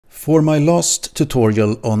For my last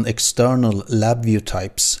tutorial on external LabVIEW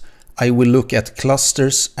types, I will look at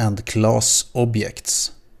clusters and class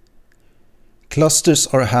objects. Clusters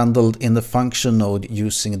are handled in the function node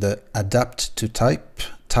using the adapt to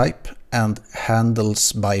type and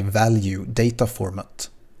handles by value data format.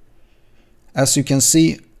 As you can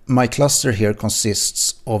see, my cluster here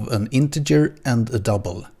consists of an integer and a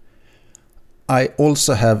double. I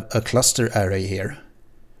also have a cluster array here.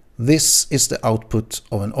 This is the output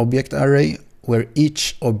of an object array where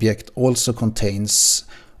each object also contains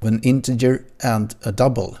an integer and a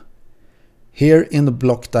double. Here in the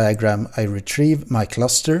block diagram I retrieve my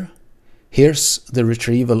cluster, here's the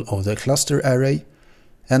retrieval of the cluster array,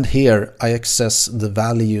 and here I access the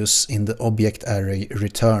values in the object array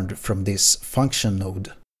returned from this function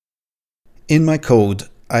node. In my code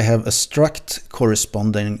I have a struct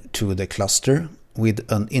corresponding to the cluster with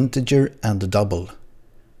an integer and a double.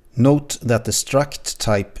 Note that the struct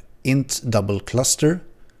type int double cluster,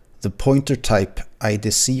 the pointer type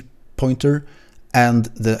idc pointer, and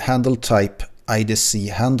the handle type idc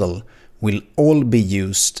handle will all be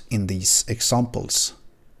used in these examples.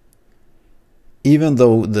 Even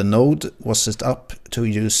though the node was set up to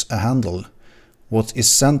use a handle, what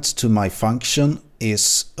is sent to my function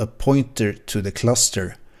is a pointer to the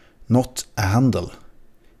cluster, not a handle.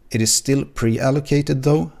 It is still pre-allocated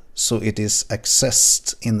though, so it is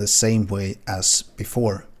accessed in the same way as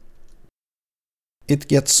before. It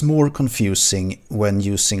gets more confusing when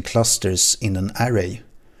using clusters in an array.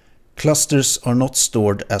 Clusters are not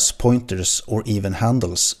stored as pointers or even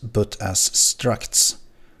handles, but as structs.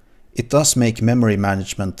 It does make memory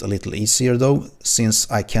management a little easier though, since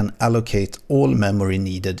I can allocate all memory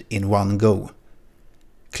needed in one go.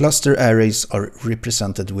 Cluster arrays are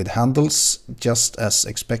represented with handles, just as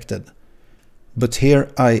expected. But here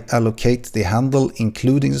I allocate the handle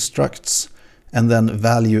including the structs, and then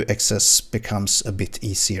value access becomes a bit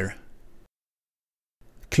easier.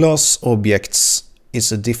 Class objects is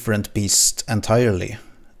a different beast entirely.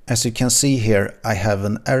 As you can see here, I have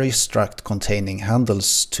an array struct containing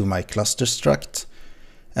handles to my cluster struct,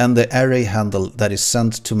 and the array handle that is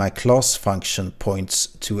sent to my class function points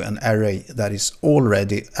to an array that is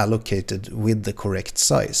already allocated with the correct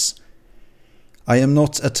size. I am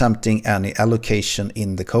not attempting any allocation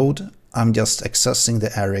in the code, I'm just accessing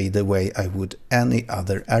the array the way I would any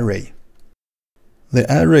other array. The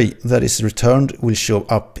array that is returned will show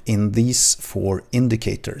up in these four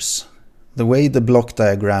indicators. The way the block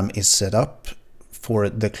diagram is set up for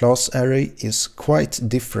the class array is quite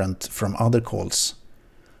different from other calls.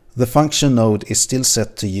 The function node is still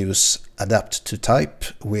set to use adapt to type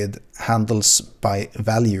with handles by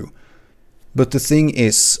value. But the thing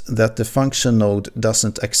is that the function node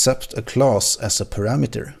doesn't accept a class as a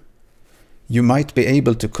parameter. You might be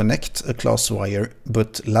able to connect a class wire,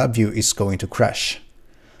 but LabVIEW is going to crash.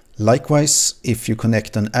 Likewise, if you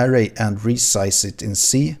connect an array and resize it in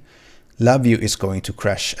C, LabVIEW is going to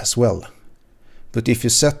crash as well. But if you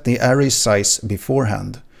set the array size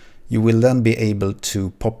beforehand, you will then be able to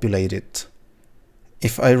populate it.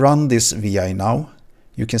 If I run this VI now,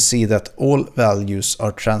 you can see that all values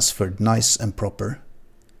are transferred nice and proper.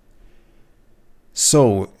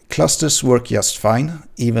 So, clusters work just fine,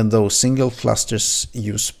 even though single clusters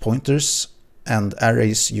use pointers and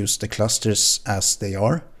arrays use the clusters as they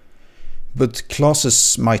are. But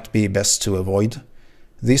classes might be best to avoid.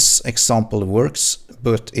 This example works,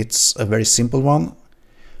 but it's a very simple one.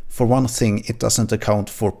 For one thing, it doesn't account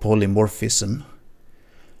for polymorphism.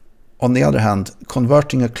 On the other hand,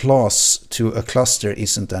 converting a class to a cluster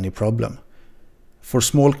isn't any problem. For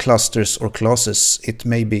small clusters or classes, it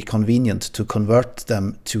may be convenient to convert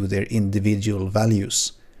them to their individual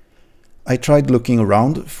values. I tried looking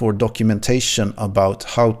around for documentation about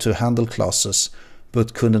how to handle classes,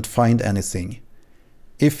 but couldn't find anything.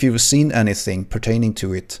 If you've seen anything pertaining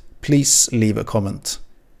to it, please leave a comment.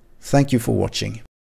 Thank you for watching.